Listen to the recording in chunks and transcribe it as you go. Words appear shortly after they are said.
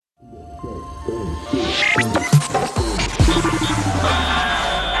Big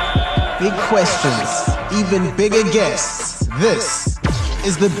questions, even bigger guests. This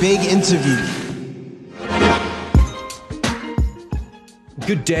is the Big Interview.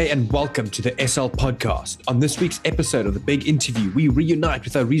 Good day and welcome to the SL podcast. On this week's episode of the Big Interview, we reunite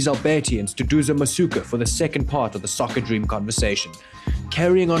with Aris Albetti and Sduduzo Masuku for the second part of the Socca Dream conversation.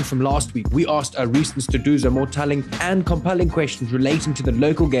 Carrying on from last week, we asked Aris and Sduduzo more telling and compelling questions relating to the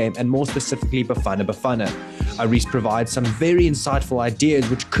local game and more specifically Bafana Bafana. Aris provides some very insightful ideas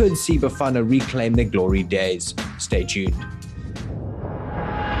which could see Bafana reclaim their glory days. Stay tuned.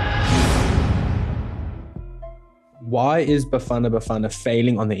 Why is Bafana Bafana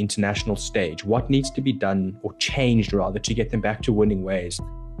failing on the international stage? What needs to be done or changed rather to get them back to winning ways?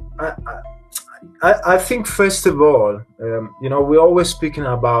 I think first of all, we're always speaking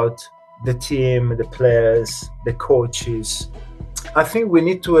about the team, the players, the coaches. I think we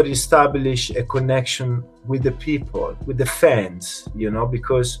need to establish a connection with the people, with the fans,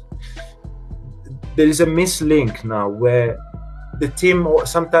 because there is a mislink now where the team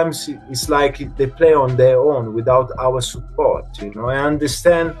sometimes it's like they play on their own without our support. I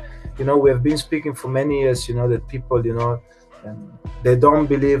understand. We have been speaking for many years. That people, they don't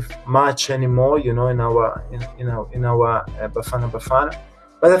believe much anymore. In our Bafana Bafana.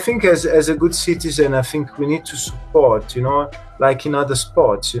 But I think as a good citizen, I think we need to support. Like in other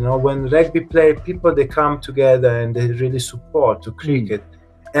sports. When rugby play, people they come together and they really support to cricket.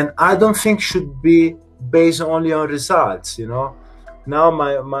 And I don't think should be based only on results. Now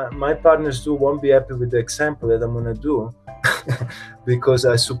my partners won't be happy with the example that I'm gonna do because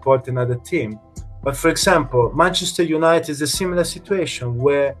I support another team. But for example, Manchester United is a similar situation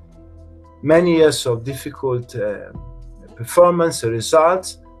where many years of difficult performance and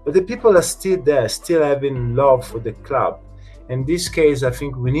results, but the people are still there, still having love for the club. In this case, I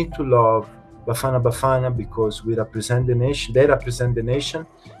think we need to love Bafana Bafana because we represent the nation, they represent the nation,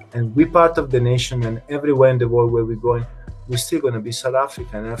 and we're part of the nation, and everywhere in the world where we're going, we're still going to be South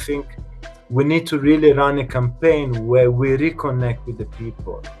African. And I think we need to really run a campaign where we reconnect with the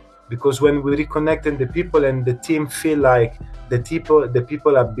people. Because when we reconnect with the people and the team feel like the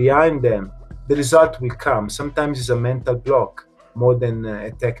people are behind them, the result will come. Sometimes it's a mental block more than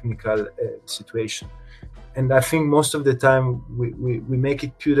a technical situation. And I think most of the time we make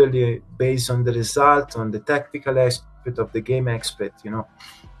it purely based on the result, on the tactical aspect of the game aspect,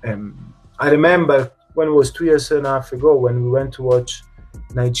 I remember when it was 2 years and a half ago when we went to watch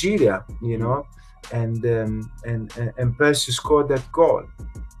Nigeria, and Percy scored that goal.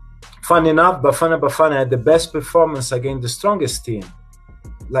 Fun enough, Bafana Bafana had the best performance against the strongest team,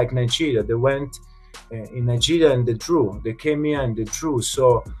 like Nigeria. They went in Nigeria and they drew. They came here and they drew.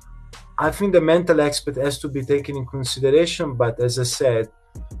 So I think the mental aspect has to be taken in consideration. But as I said,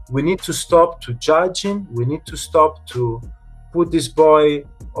 we need to stop to judging. We need to stop to put this boy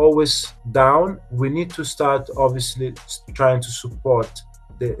always down. We need to start obviously trying to support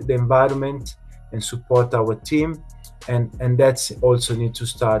the environment and support our team, and that's also need to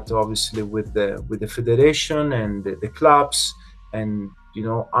start obviously with the federation and the clubs, and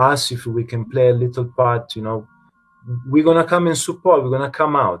us, if we can play a little part, we're gonna come and support. We're gonna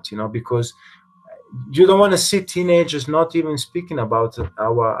come out, because you don't want to see teenagers not even speaking about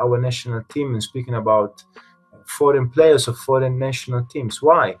our national team and speaking about foreign players or foreign national teams.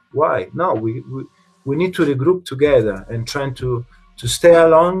 Why? No, we need to regroup together and trying to stay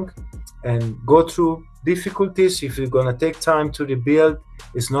along and go through difficulties. If it's gonna take time to rebuild,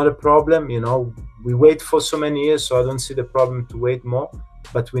 it's not a problem. We wait for so many years, so I don't see the problem to wait more.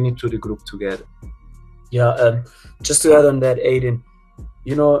 But we need to regroup together. Yeah, just to add on that, Aiden,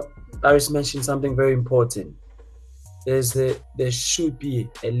 Aris mentioned something very important. There should be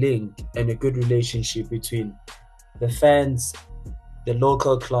a link and a good relationship between the fans, the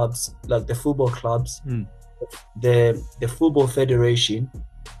local clubs, like the football clubs, the football federation,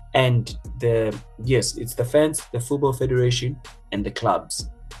 and it's the fans, the football federation, and the clubs.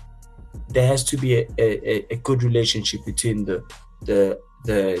 There has to be a good relationship between the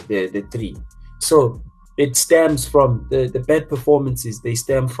three. So it stems from the bad performances. They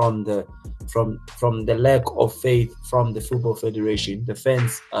stem from the lack of faith from the football federation. The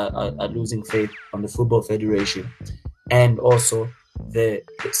fans are losing faith on the football federation, and also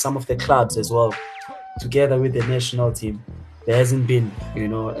some of the clubs as well, together with the national team. There hasn't been,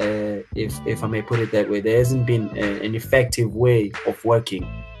 if I may put it that way, there hasn't been an effective way of working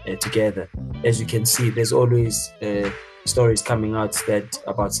together. As you can see, there's always stories coming out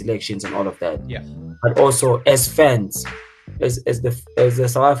about selections and all of that. Yeah. But also as fans, as the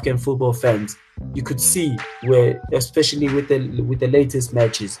South African football fans, you could see where, especially with the latest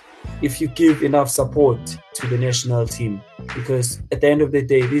matches, if you give enough support to the national team, because at the end of the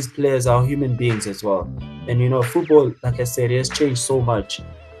day, these players are human beings as well. And football, like I said, it has changed so much.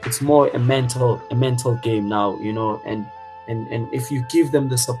 It's more a mental game now, and if you give them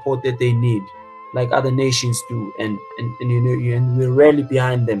the support that they need, like other nations do, and we're rarely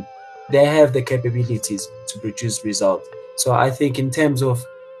behind them, they have the capabilities to produce results. So I think in terms of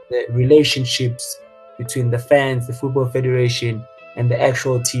the relationships between the fans, the football federation, and the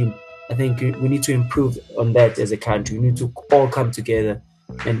actual team, I think we need to improve on that as a country. We need to all come together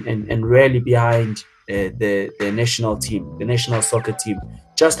and rally behind the national team, the national soccer team,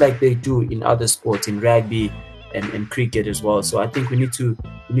 just like they do in other sports, in rugby and cricket as well. So I think we need to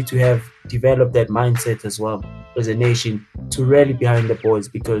have developed that mindset as well as a nation to rally behind the boys,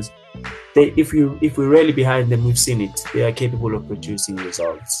 because if we rally behind them, we've seen it. They are capable of producing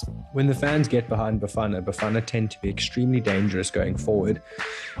results. When the fans get behind Bafana tend to be extremely dangerous going forward.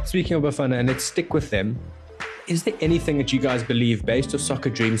 Speaking of Bafana, and let's stick with them, is there anything that you guys believe, based on Soccer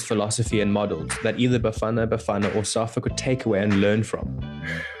Dream's philosophy and models, that either Bafana or SAFA could take away and learn from?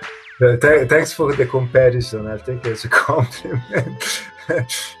 Thanks for the comparison. I think it's a compliment.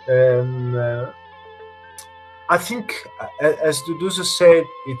 I think, as Sduduzo said,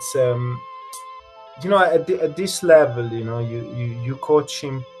 it's at this level, you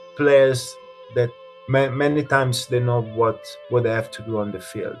coaching players that many times they know what they have to do on the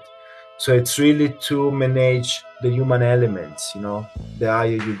field. So it's really to manage the human elements, the higher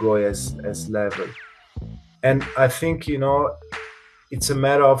you go as level. And I think, it's a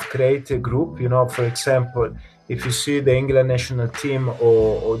matter of create a group. For example, if you see the England national team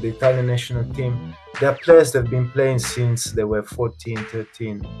or the Italian national team, they're players that have been playing since they were 14,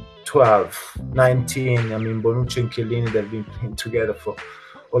 13, 12, 19. I mean, Bonucci and Chiellini, they've been playing together for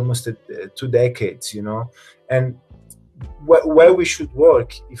almost 2 decades, And where we should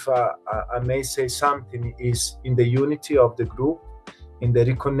work, if I may say something, is in the unity of the group, in the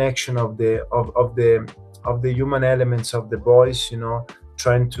reconnection of the human elements of the boys,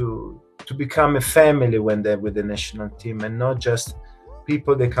 trying to become a family when they're with the national team, and not just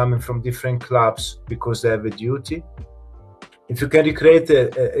people that coming from different clubs because they have a duty. If you can recreate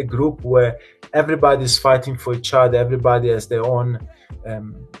a group where everybody is fighting for each other, everybody has their own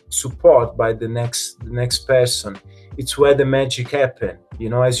support by the next person, it's where the magic happens.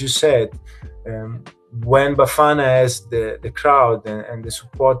 As you said, when Bafana has the crowd and the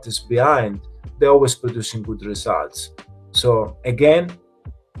supporters behind, they're always producing good results. So again,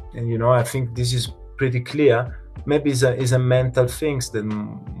 and I think this is pretty clear, maybe it's a mental things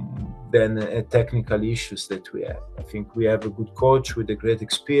than technical issues that we have. I think we have a good coach with a great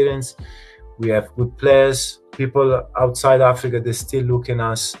experience. We have good players. People outside Africa, they still look at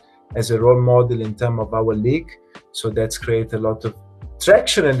us as a role model in terms of our league. So that's created a lot of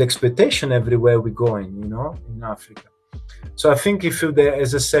traction and expectation everywhere we go in Africa. So I think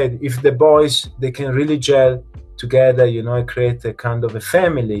as I said, if the boys, they can really gel together, create a kind of a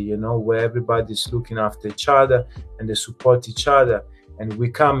family, where everybody's looking after each other and they support each other, and we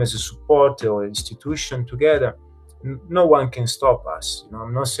come as a supporter or institution together, no one can stop us.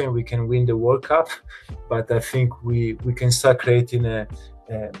 I'm not saying we can win the World Cup, but I think we can start creating a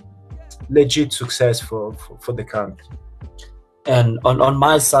legit success for the country. And on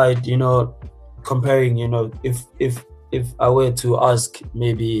my side, comparing, if I were to ask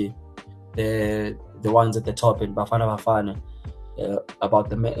maybe the ones at the top in Bafana Bafana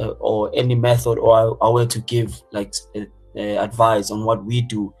about or any method, or I were to give like advice on what we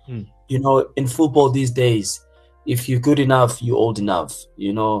do, in football these days, if you're good enough, you're old enough.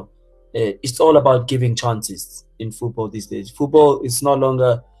 It's all about giving chances in football these days. Football is no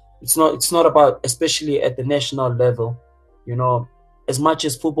longer. It's not about, especially at the national level. As much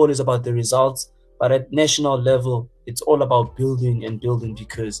as football is about the results, but at national level, it's all about building and building,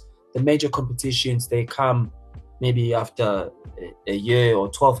 because the major competitions, they come maybe after a year or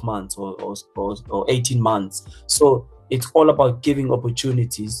 12 months or 18 months. So it's all about giving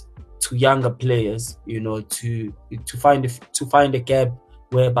opportunities to younger players, to find a gap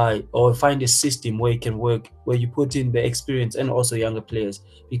whereby, or find a system where it can work, where you put in the experience and also younger players.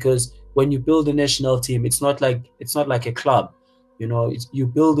 Because when you build a national team, it's not like a club. You're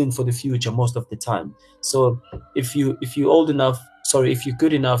building for the future most of the time. So if you're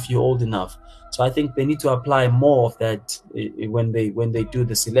good enough, you're old enough. So I think they need to apply more of that when they do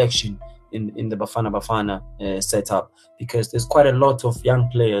the selection in the Bafana Bafana setup, because there's quite a lot of young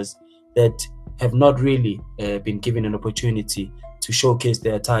players that have not really been given an opportunity to showcase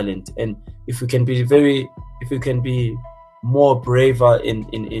their talent. And if we can be more braver in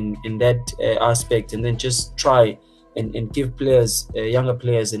that aspect, and then just try and give players, younger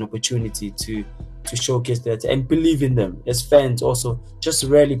players, an opportunity to showcase that and believe in them as fans. Also, just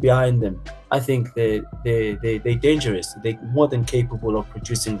rally behind them. I think they're dangerous. They're more than capable of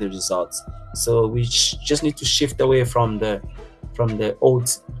producing the results. So we just need to shift away from the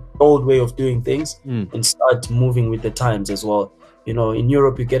old way of doing things and start moving with the times as well. You know, in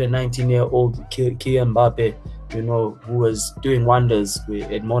Europe, you get a 19-year-old Kylian Mbappe, you know, who was doing wonders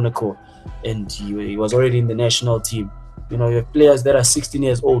at Monaco, and he was already in the national team. You know, you have players that are 16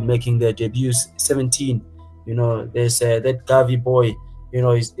 years old making their debuts, 17. You know, there's that Gavi boy, you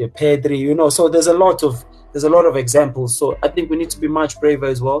know, is Pedri, you know. So there's a lot of examples. So I think we need to be much braver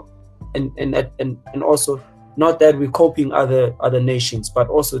as well, and also not that we're copying other nations, but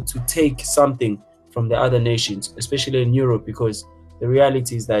also to take something from the other nations, especially in Europe, because the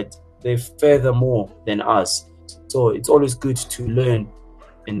reality is that they further more than us. So it's always good to learn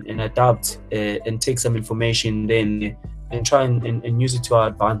and adapt and take some information then and try and use it to our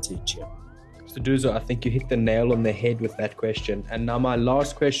advantage. Yeah. Sduduzo, I think you hit the nail on the head with that question. And now my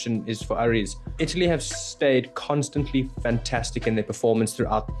last question is for Aris. Italy have stayed constantly fantastic in their performance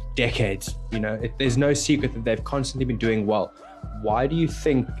throughout decades. You know, there's no secret that they've constantly been doing well. Why do you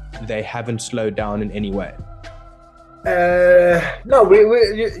think they haven't slowed down in any way? No,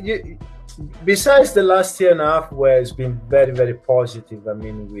 besides the last year and a half, where it's been very, very positive. I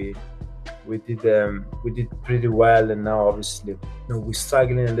mean, we did pretty well, and now obviously, you know, we're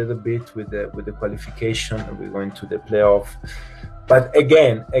struggling a little bit with the qualification, and we're going to the playoff. But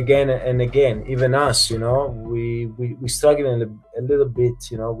again, even us, you know, we struggling a little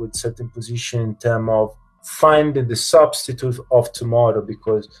bit, you know, with certain position in terms of finding the substitute of tomorrow,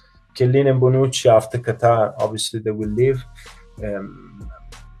 because Chiellini and Bonucci after Qatar, obviously they will leave.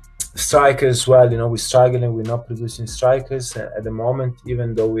 Strikers as well, you know, we're struggling. We're not producing strikers at the moment,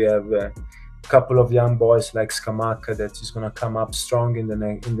 even though we have a couple of young boys like Scamacca that is going to come up strong in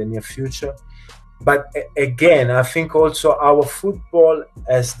the near future. But again, I think also our football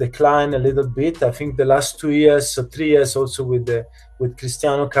has declined a little bit. I think the last 2 years, so 3 years also with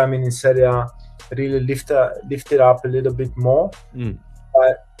Cristiano coming in Serie A, really lifted up a little bit more.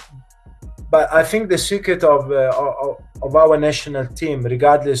 But I think the secret of our national team,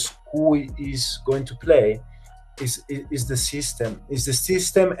 regardless who is going to play, is the system. Is the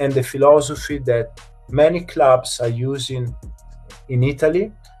system and the philosophy that many clubs are using in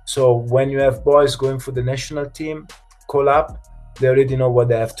Italy. So when you have boys going for the national team, call up, they already know what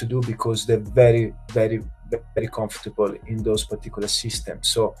they have to do because they're very, very, very comfortable in those particular systems.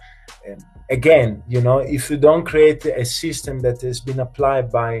 So again, you know, if you don't create a system that has been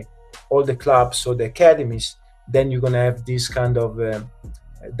applied by all the clubs or the academies, then you're going to have this kind of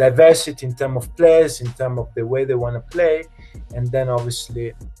diversity in terms of players, in terms of the way they want to play, and then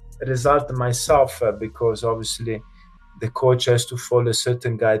obviously the result might suffer because obviously the coach has to follow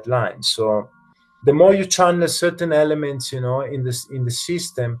certain guidelines. So the more you channel certain elements, you know, in the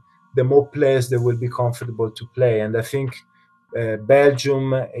system, the more players they will be comfortable to play. And I think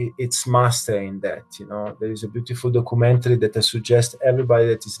Belgium, it's master in that. You know, there is a beautiful documentary that I suggest everybody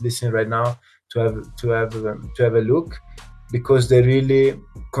that is listening right now to have a look, because they really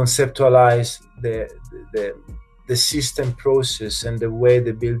conceptualize the system process and the way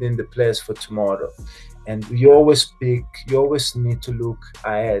they're building the players for tomorrow. And you always need to look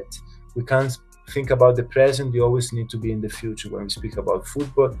ahead. We can't think about the present. You always need to be in the future when we speak about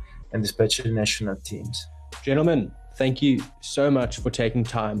football and especially national teams. Gentlemen, thank you so much for taking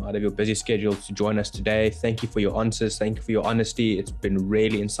time out of your busy schedule to join us today. Thank you for your answers. Thank you for your honesty. It's been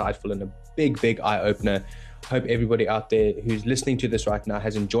really insightful and a big eye-opener. Hope everybody out there who's listening to this right now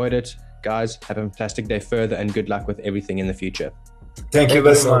has enjoyed it. Guys, have a fantastic day further and good luck with everything in the future. Thank you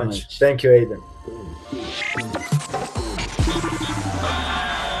very much. Thank you, Aiden.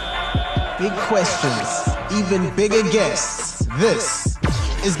 Big questions, even bigger guests. This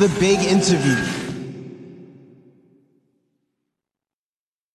is the Big Interview.